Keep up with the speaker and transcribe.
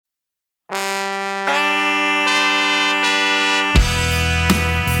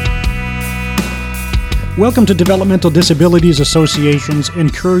Welcome to Developmental Disabilities Association's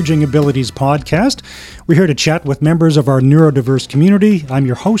Encouraging Abilities podcast. We're here to chat with members of our neurodiverse community. I'm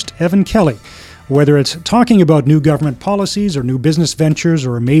your host, Evan Kelly. Whether it's talking about new government policies or new business ventures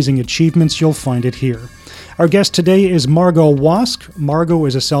or amazing achievements, you'll find it here. Our guest today is Margaux Wosk. Margaux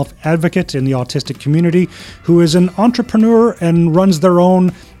is a self-advocate in the autistic community who is an entrepreneur and runs their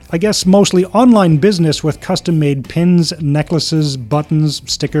own, I guess, mostly online business with custom-made pins, necklaces, buttons,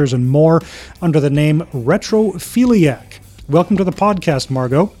 stickers, and more under the name Retrophiliac. Welcome to the podcast,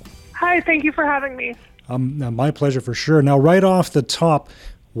 Margaux. Hi, thank you for having me. My pleasure for sure. Now, right off the top,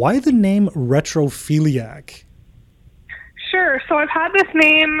 why the name Retrophiliac? Sure. So I've had this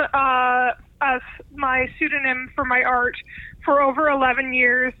name as my pseudonym for my art for over 11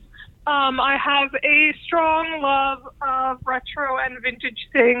 years. I have a strong love of retro and vintage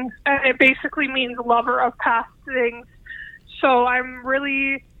things, and it basically means lover of past things. So I'm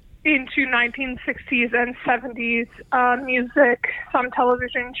really into 1960s and 70s music, some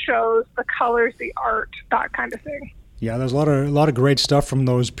television shows, the colors, the art, that kind of thing. Yeah, there's a lot of great stuff from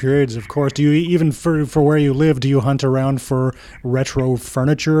those periods, of course. Do you, even for where you live, do you hunt around for retro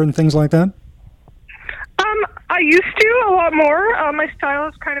furniture and things like that? I used to a lot more. My style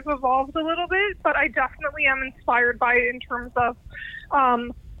has kind of evolved a little bit, but I definitely am inspired by it in terms of,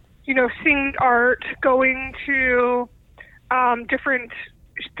 seeing art, going to different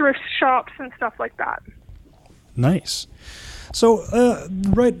thrift shops and stuff like that. Nice. So,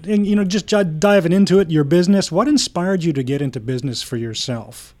 just diving into it, your business, what inspired you to get into business for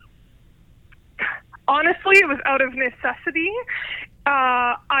yourself? Honestly, it was out of necessity.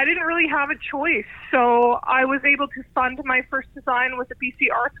 I didn't really have a choice, so I was able to fund my first design with a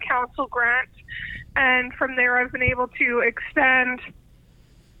BC Arts Council grant, and from there I've been able to expand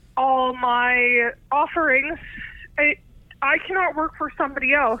all my offerings. I cannot work for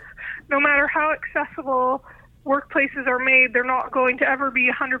somebody else. No matter how accessible workplaces are made, they're not going to ever be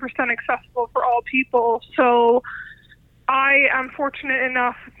 100% accessible for all people. So I am fortunate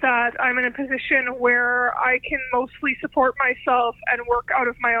enough that I'm in a position where I can mostly support myself and work out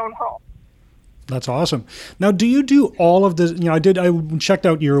of my own home. That's awesome. Now, do you do all of the, I checked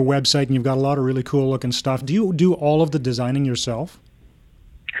out your website and you've got a lot of really cool looking stuff. Do you do all of the designing yourself?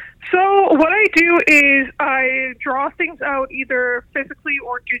 So what I do is I draw things out either physically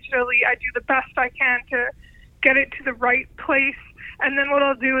or digitally. I do the best I can to get it to the right place. And then what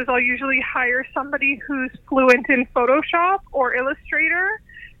I'll do is I'll usually hire somebody who's fluent in Photoshop or Illustrator,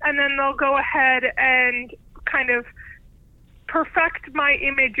 and then they'll go ahead and kind of perfect my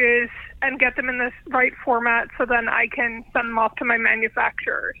images and get them in the right format so then I can send them off to my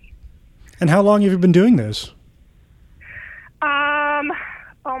manufacturers. And how long have you been doing this?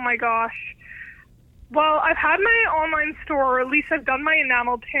 Oh my gosh. Well, I've had my online store, or at least I've done my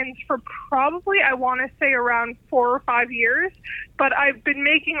enamel pins for probably, I want to say, around 4 or 5 years. But I've been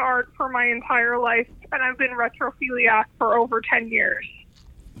making art for my entire life, and I've been retrophiliac for over 10 years.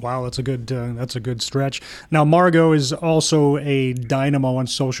 Wow, that's a good stretch. Now, Margaux is also a dynamo on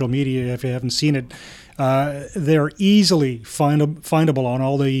social media. If you haven't seen it, they're easily findable on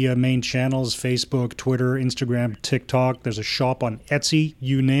all the main channels: Facebook, Twitter, Instagram, TikTok. There's a shop on Etsy,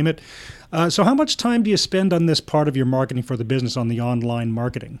 you name it. So how much time do you spend on this part of your marketing for the business, on the online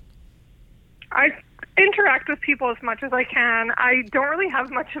marketing? I interact with people as much as I can. I don't really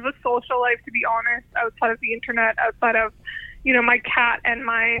have much of a social life, to be honest, outside of the internet, outside of, my cat and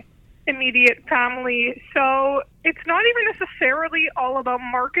my immediate family. So it's not even necessarily all about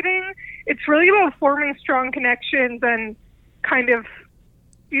marketing. It's really about forming strong connections and kind of,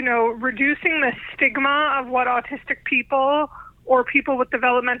 reducing the stigma of what autistic people or people with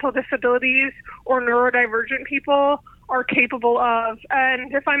developmental disabilities or neurodivergent people are capable of.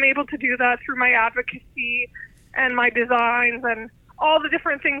 And if I'm able to do that through my advocacy and my designs and all the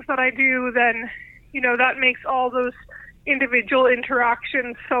different things that I do, then, that makes all those individual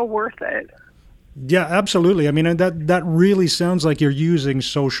interactions so worth it. Yeah, absolutely. I mean, that really sounds like you're using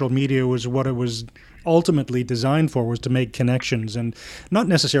social media was what it was ultimately designed for, was to make connections and not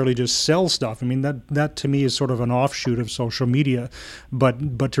necessarily just sell stuff. I mean, that to me is sort of an offshoot of social media,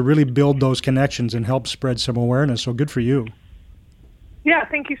 but to really build those connections and help spread some awareness. So good for you. Yeah,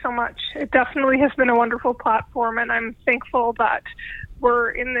 thank you so much. It definitely has been a wonderful platform, and I'm thankful that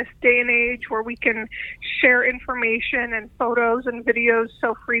we're in this day and age where we can share information and photos and videos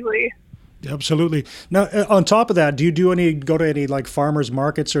so freely. Absolutely. Now, on top of that, do you go to any like farmers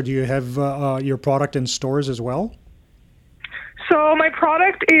markets, or do you have your product in stores as well? So my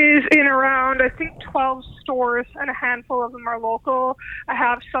product is in around, I think, 12 stores, and a handful of them are local. I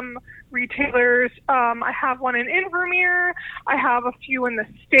have some retailers. I have one in Invermere. I have a few in the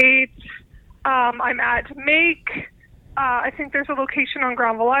States. I'm at Make. I think there's a location on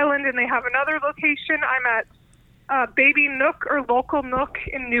Granville Island, and they have another location. I'm at Baby Nook or Local Nook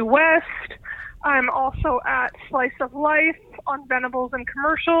in New West. I'm also at Slice of Life on Venables and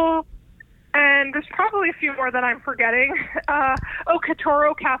Commercial. And there's probably a few more that I'm forgetting.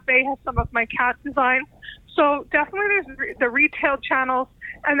 Katoro Cafe has some of my cat designs. So definitely there's the retail channels.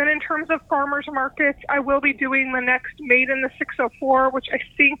 And then in terms of farmers markets, I will be doing the next Made in the 604, which I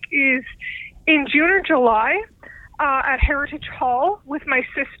think is in June or July at Heritage Hall with my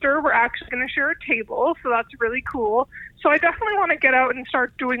sister. We're actually going to share a table, so that's really cool. So I definitely want to get out and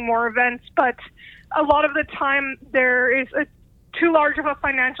start doing more events, but a lot of the time there is too large of a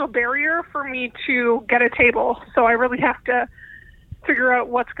financial barrier for me to get a table. So I really have to figure out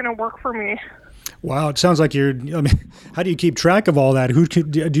what's going to work for me. Wow, it sounds like how do you keep track of all that?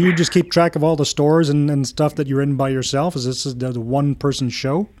 Do you just keep track of all the stores and stuff that you're in by yourself? Is this the one-person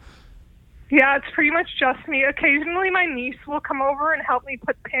show? Yeah, it's pretty much just me. Occasionally my niece will come over and help me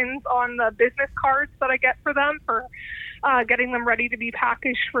put pins on the business cards that I get for them for getting them ready to be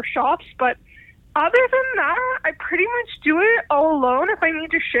packaged for shops. But other than that, I pretty much do it all alone. If I need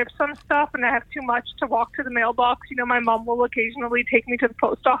to ship some stuff and I have too much to walk to the mailbox, my mom will occasionally take me to the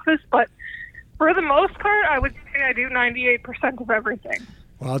post office. But for the most part, I would say I do 98% of everything.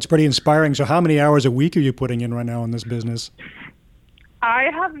 Well, it's pretty inspiring. So how many hours a week are you putting in right now in this business?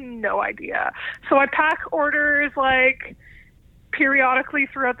 I have no idea. So I pack orders periodically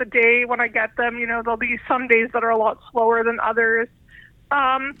throughout the day when I get them. There'll be some days that are a lot slower than others.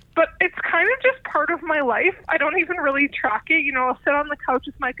 But it's kind of just part of my life. I don't even really track it. I'll sit on the couch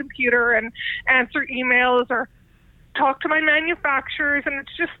with my computer and answer emails or talk to my manufacturers, and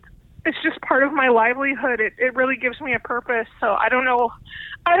it's just part of my livelihood. It really gives me a purpose. So I don't know.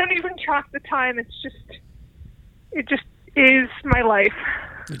 I don't even track the time. It just is my life.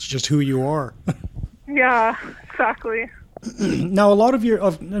 It's just who you are. Yeah, exactly. Now, a lot of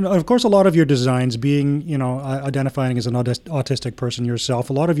your designs, being, identifying as an autistic person yourself,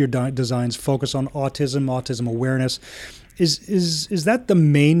 a lot of your designs focus on autism awareness. Is that the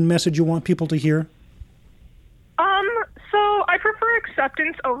main message you want people to hear? So I prefer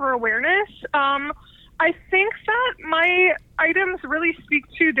acceptance over awareness. I think that my items really speak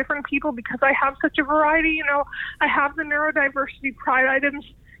to different people because I have such a variety. I have the neurodiversity pride items,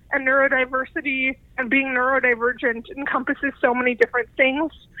 and neurodiversity and being neurodivergent encompasses so many different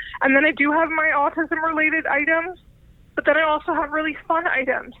things. And then I do have my autism-related items, but then I also have really fun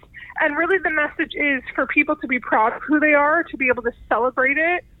items. And really the message is for people to be proud of who they are, to be able to celebrate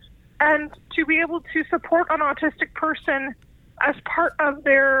it, and to be able to support an autistic person as part of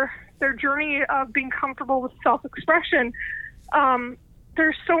their journey of being comfortable with self-expression.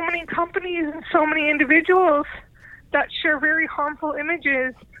 There's so many companies and so many individuals that share very harmful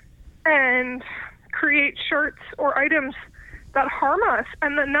images and create shirts or items that harm us,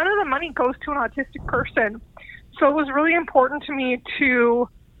 and none of the money goes to an autistic person. So it was really important to me to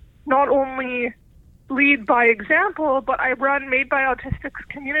not only lead by example, but I run Made by Autistic's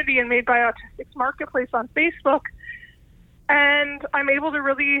community and Made by Autistic's marketplace on Facebook, and I'm able to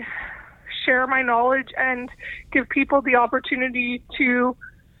really share my knowledge and give people the opportunity to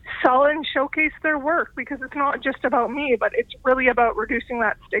sell and showcase their work, because it's not just about me, but it's really about reducing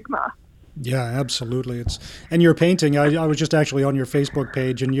that stigma. Yeah, absolutely. And your painting, I was just actually on your Facebook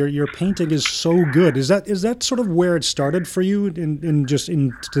page, and your painting is so good. Is that sort of where it started for you into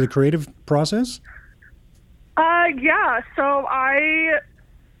the creative process? Yeah. So I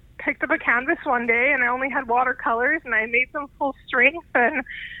picked up a canvas one day, and I only had watercolors, and I made them full strength, and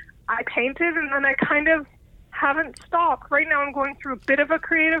I painted, and then I kind of haven't stopped. Right now I'm going through a bit of a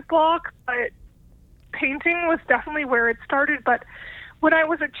creative block, but painting was definitely where it started. But when I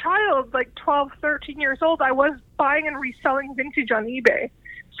was a child, 12, 13 years old, I was buying and reselling vintage on eBay.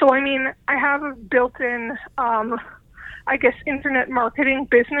 So, I have a built-in, internet marketing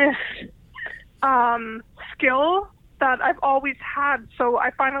business skill that I've always had. So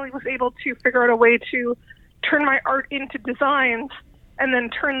I finally was able to figure out a way to turn my art into designs and then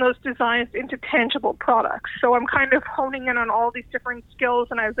turn those designs into tangible products. So I'm kind of honing in on all these different skills,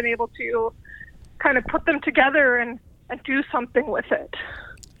 and I've been able to kind of put them together and do something with it.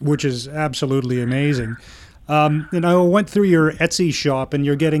 Which is absolutely amazing. And I went through your Etsy shop, and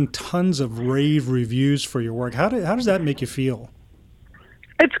you're getting tons of rave reviews for your work. How does that make you feel?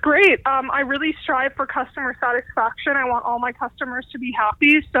 It's great. I really strive for customer satisfaction. I want all my customers to be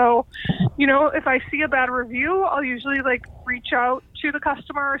happy. So, if I see a bad review, I'll usually reach out to the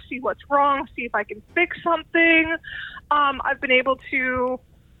customer, see what's wrong, see if I can fix something. I've been able to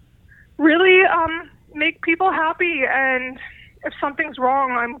really make people happy, and if something's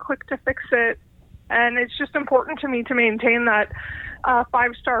wrong, I'm quick to fix it. And it's just important to me to maintain that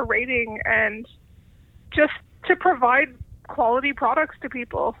 5-star rating and just to provide quality products to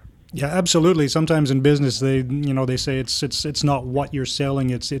people. Yeah, absolutely. Sometimes in business, they say it's not what you're selling,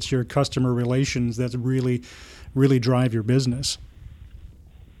 it's your customer relations that really drive your business.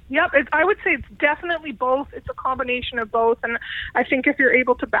 Yep, I would say it's definitely both. It's a combination of both, and I think if you're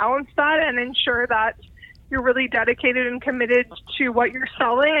able to balance that and ensure that you're really dedicated and committed to what you're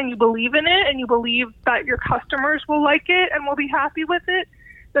selling, and you believe in it, and you believe that your customers will like it and will be happy with it,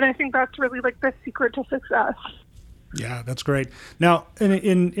 then I think that's really like the secret to success. Yeah, that's great. Now,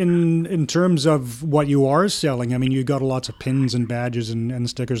 in terms of what you are selling, I mean, you got lots of pins and badges and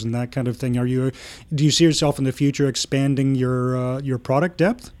stickers and that kind of thing. Do you see yourself in the future expanding your product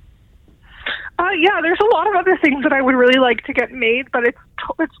depth? Yeah, there's a lot of other things that I would really like to get made, but it's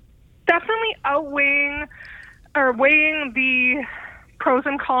definitely weighing the pros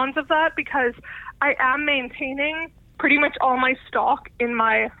and cons of that, because I am maintaining pretty much all my stock in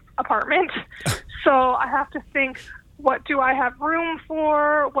my apartment. So I have to think, what do I have room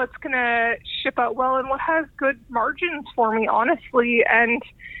for? What's going to ship out well, and what has good margins for me, honestly. And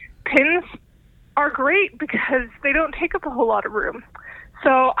pins are great because they don't take up a whole lot of room.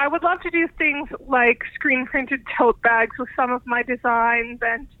 So I would love to do things like screen printed tote bags with some of my designs,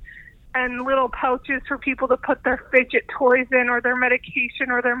 and little pouches for people to put their fidget toys in, or their medication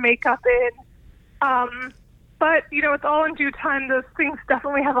or their makeup in. But, it's all in due time. Those things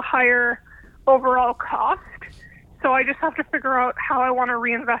definitely have a higher overall cost. So I just have to figure out how I want to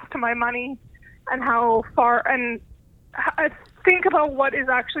reinvest my money and how far, and think about what is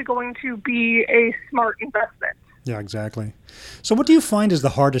actually going to be a smart investment. Yeah, exactly. So what do you find is the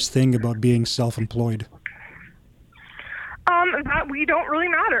hardest thing about being self-employed? That we don't really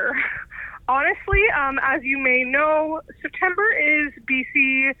matter. Honestly, as you may know, September is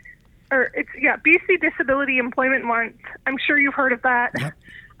BC Disability Employment Month. I'm sure you've heard of that. Yep.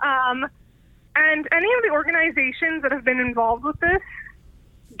 And any of the organizations that have been involved with this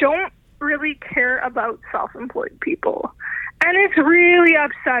don't really care about self-employed people. And it's really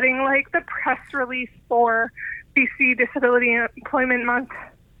upsetting. Like, the press release for BC Disability Employment Month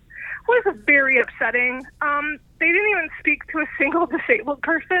was very upsetting. They didn't even speak to a single disabled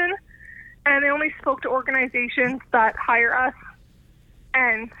person, and they only spoke to organizations that hire us.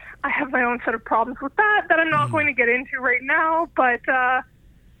 And I have my own set of problems with that I'm not going to get into right now, but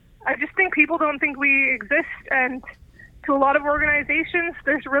I just think people don't think we exist, and to a lot of organizations,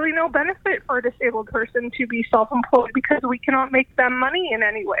 there's really no benefit for a disabled person to be self-employed because we cannot make them money in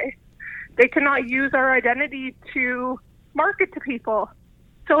any way. They cannot use our identity to market to people.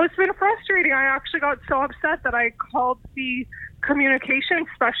 So it's been frustrating. I actually got so upset that I called the communication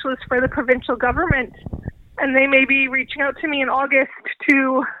specialist for the provincial government, and they may be reaching out to me in August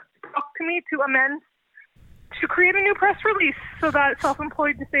to talk to me to amend, to create a new press release so that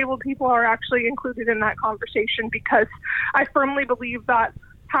self-employed disabled people are actually included in that conversation, because I firmly believe that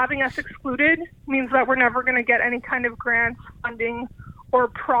having us excluded means that we're never going to get any kind of grants, funding, or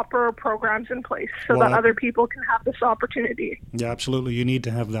proper programs in place so that other people can have this opportunity. Yeah, absolutely. You need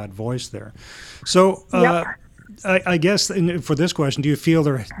to have that voice there. So Yep. I guess for this question, do you feel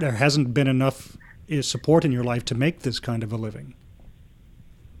there hasn't been enough support in your life to make this kind of a living?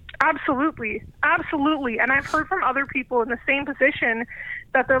 Absolutely. And I've heard from other people in the same position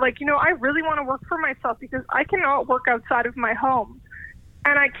that they're like, I really want to work for myself because I cannot work outside of my home.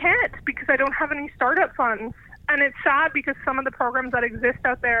 And I can't because I don't have any startup funds. And it's sad because some of the programs that exist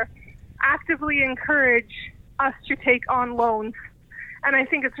out there actively encourage us to take on loans. And I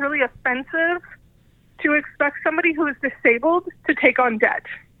think it's really offensive to expect somebody who is disabled to take on debt.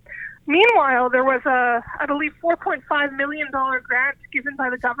 Meanwhile, there was I believe, $4.5 million grant given by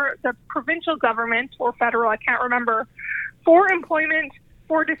the provincial government or federal, I can't remember, for employment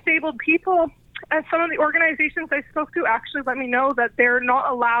for disabled people. And some of the organizations I spoke to actually let me know that they're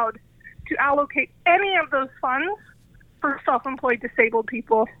not allowed to allocate any of those funds for self-employed disabled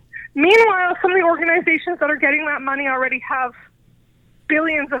people. Meanwhile, some of the organizations that are getting that money already have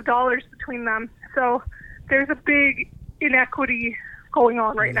billions of dollars between them. So there's a big inequity going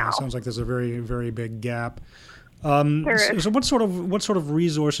on right now. It sounds like there's a very, very big gap. There is. So what sort of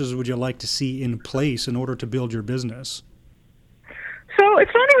resources would you like to see in place in order to build your business? So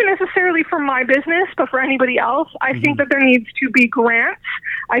it's not even necessarily for my business, but for anybody else. I think that there needs to be grants.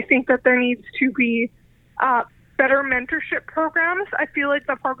 I think that there needs to be better mentorship programs. I feel like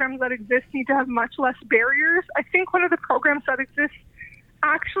the programs that exist need to have much less barriers. I think one of the programs that exists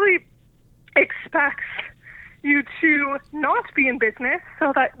actually expects you to not be in business,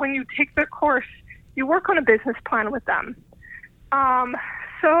 so that when you take the course, you work on a business plan with them.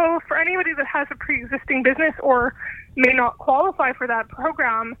 So for anybody that has a pre-existing business or may not qualify for that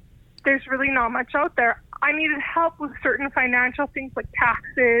program, there's really not much out there. I needed help with certain financial things like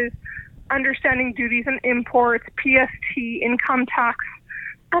taxes, understanding duties and imports, PST, income tax,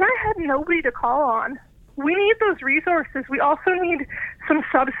 and I had nobody to call on. We need those resources. We also need some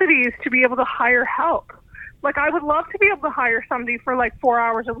subsidies to be able to hire help. Like, I would love to be able to hire somebody for like 4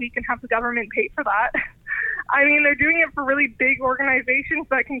 hours a week and have the government pay for that. I mean, they're doing it for really big organizations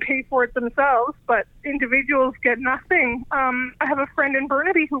that can pay for it themselves, but individuals get nothing. I have a friend in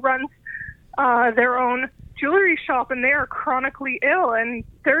Burnaby who runs their own jewelry shop, and they are chronically ill, and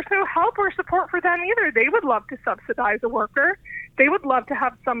there's no help or support for them either. They would love to subsidize a worker. They would love to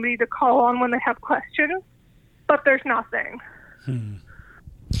have somebody to call on when they have questions, but there's nothing.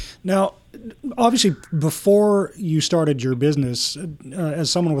 Now, obviously, before you started your business,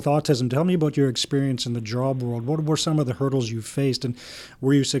 as someone with autism, tell me about your experience in the job world. What were some of the hurdles you faced, and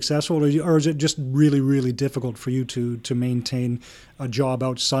were you successful, or is it just really, really difficult for you to maintain a job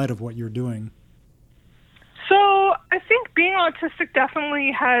outside of what you're doing? So I think being autistic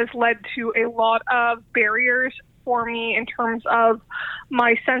definitely has led to a lot of barriers for me in terms of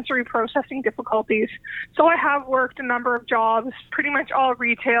my sensory processing difficulties. So I have worked a number of jobs, pretty much all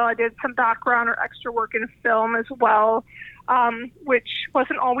retail. I did some background or extra work in film as well, which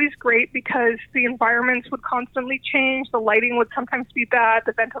wasn't always great because the environments would constantly change. The lighting would sometimes be bad.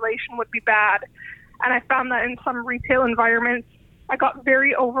 The ventilation would be bad. And I found that in some retail environments, I got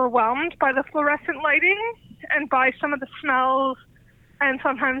very overwhelmed by the fluorescent lighting and by some of the smells, and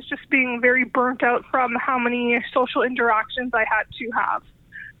sometimes just being very burnt out from how many social interactions I had to have.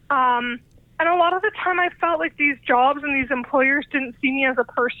 And a lot of the time I felt like these jobs and these employers didn't see me as a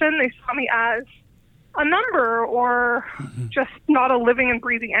person. They saw me as a number or just not a living and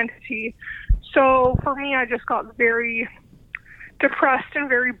breathing entity. So for me, I just got very depressed and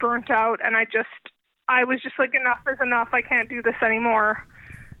very burnt out, and I was just like, enough is enough. I can't do this anymore.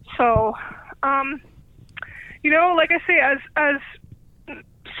 So, like I say, as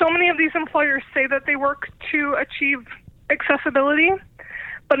so many of these employers say that they work to achieve accessibility,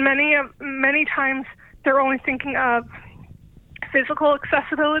 but many times they're only thinking of physical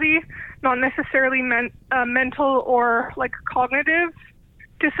accessibility, not necessarily mental or like cognitive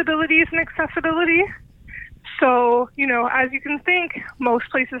disabilities and accessibility. So, as you can think, most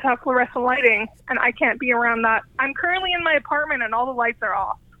places have fluorescent lighting, and I can't be around that. I'm currently in my apartment, and all the lights are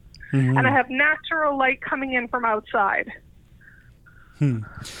off. Mm-hmm. And I have natural light coming in from outside.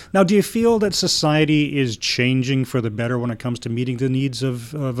 Now, do you feel that society is changing for the better when it comes to meeting the needs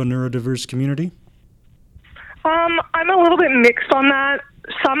of a neurodiverse community? I'm a little bit mixed on that.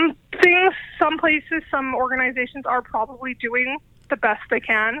 Some things, some places, some organizations are probably doing the best they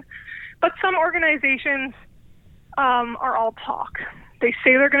can, but some organizations are all talk. They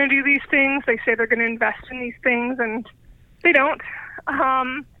say they're going to do these things, they say they're going to invest in these things, and they don't.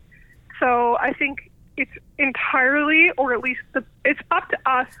 So I think it's entirely, or at least it's up to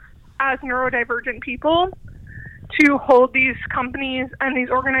us as neurodivergent people to hold these companies and these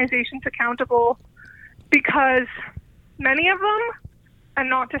organizations accountable, because many of them, and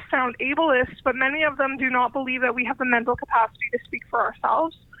not to sound ableist, but many of them do not believe that we have the mental capacity to speak for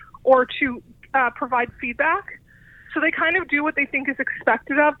ourselves or to provide feedback. So they kind of do what they think is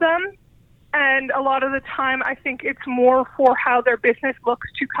expected of them. And a lot of the time, I think it's more for how their business looks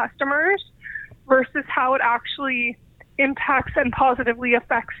to customers versus how it actually impacts and positively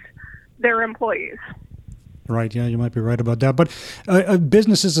affects their employees. Right. Yeah, you might be right about that. But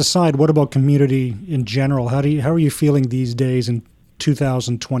businesses aside, what about community in general? How are you feeling these days in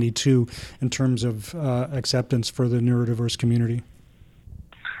 2022 in terms of acceptance for the neurodiverse community?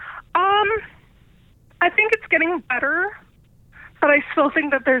 I think it's getting better, but I still think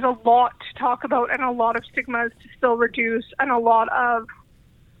that there's a lot to talk about and a lot of stigmas to still reduce, and a lot of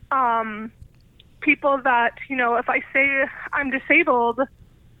people that, if I say I'm disabled,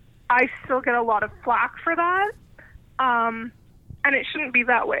 I still get a lot of flack for that. And it shouldn't be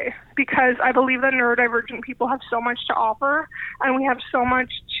that way, because I believe that neurodivergent people have so much to offer, and we have so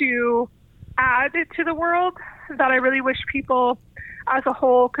much to add to the world, that I really wish people as a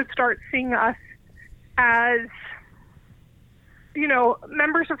whole could start seeing us as,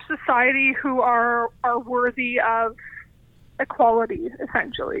 members of society who are worthy of equality,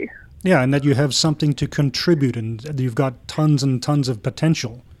 essentially. Yeah, and that you have something to contribute, and you've got tons and tons of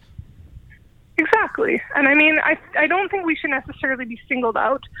potential. Exactly. And I mean, I don't think we should necessarily be singled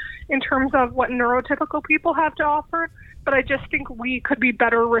out in terms of what neurotypical people have to offer, but I just think we could be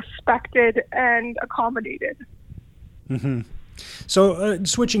better respected and accommodated. Mm-hmm. So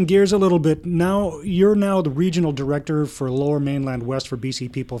switching gears a little bit, you're now the regional director for Lower Mainland West for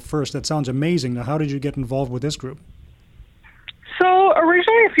BC People First. That sounds amazing. Now, how did you get involved with this group? So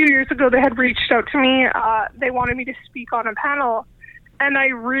originally, a few years ago, they had reached out to me. They wanted me to speak on a panel, and I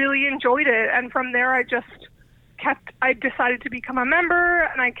really enjoyed it. And from there, I decided to become a member,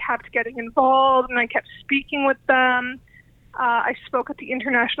 and I kept getting involved, and I kept speaking with them. I spoke at the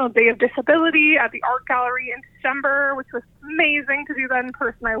International Day of Disability at the Art Gallery in December, which was amazing to do that in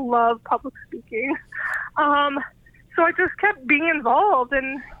person. I love public speaking. So I just kept being involved,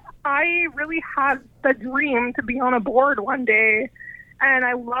 and I really had the dream to be on a board one day. And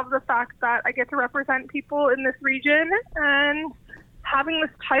I love the fact that I get to represent people in this region, and having this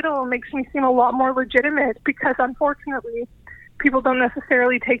title makes me seem a lot more legitimate, because unfortunately, people don't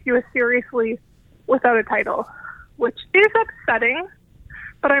necessarily take you as seriously without a title, which is upsetting,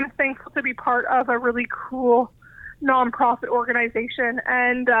 but I'm thankful to be part of a really cool nonprofit organization,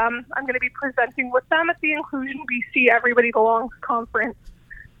 and I'm going to be presenting with them at the Inclusion BC Everybody Belongs conference.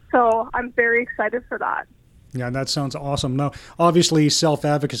 So I'm very excited for that. Yeah, that sounds awesome. Now, obviously,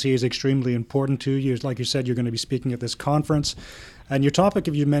 self-advocacy is extremely important to you. Like you said, you're going to be speaking at this conference, and your topic,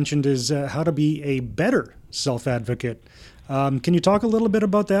 if you mentioned, is how to be a better self-advocate. Can you talk a little bit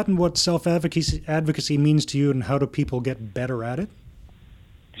about that and what self-advocacy means to you, and how do people get better at it?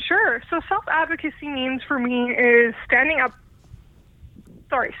 Sure. So self-advocacy means for me is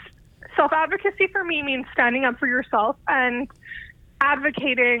self-advocacy for me means standing up for yourself and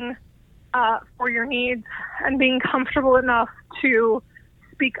advocating for your needs and being comfortable enough to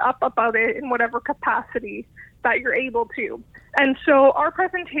speak up about it in whatever capacity that you're able to. And so our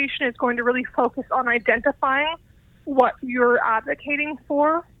presentation is going to really focus on identifying what you're advocating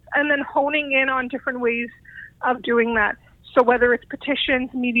for, and then honing in on different ways of doing that. So whether it's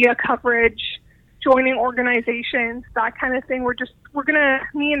petitions, media coverage, joining organizations, that kind of thing,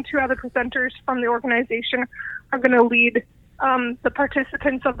 me and two other presenters from the organization are going to lead the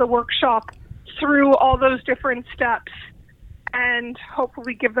participants of the workshop through all those different steps, and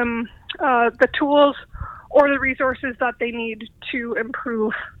hopefully give them the tools or the resources that they need to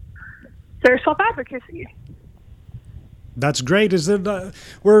improve their self-advocacy. That's great.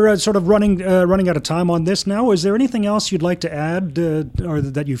 We're sort of running out of time on this now. Is there anything else you'd like to add, or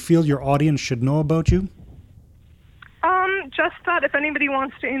that you feel your audience should know about you? Just that if anybody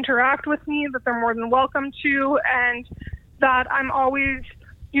wants to interact with me, that they're more than welcome to, and that I'm always,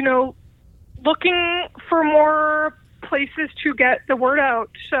 looking for more places to get the word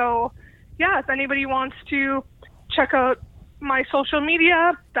out. So, yeah, if anybody wants to check out my social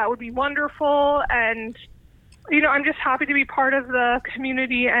media, that would be wonderful. And I'm just happy to be part of the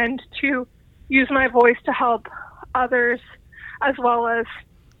community and to use my voice to help others as well as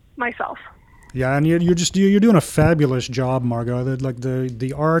myself. Yeah, and you're doing a fabulous job, Margaux.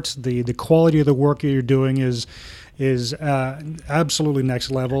 The art, the quality of the work you're doing is absolutely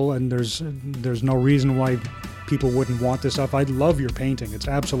next level, and there's no reason why people wouldn't want this stuff. I love your painting; it's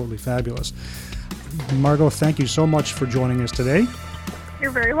absolutely fabulous. Margaux, thank you so much for joining us today.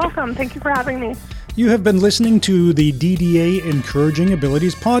 You're very welcome. Thank you for having me. You have been listening to the DDA Encouraging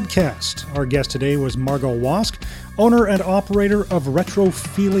Abilities podcast. Our guest today was Margaux Wosk, owner and operator of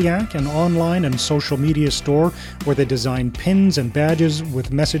Retrophiliac, an online and social media store where they design pins and badges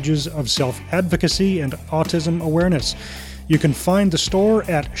with messages of self-advocacy and autism awareness. You can find the store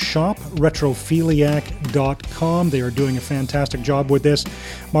at shopretrophiliac.com. They are doing a fantastic job with this.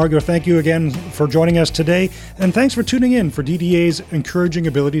 Margaux, thank you again for joining us today, and thanks for tuning in for DDA's Encouraging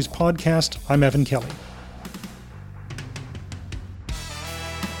Abilities podcast. I'm Evan Kelly.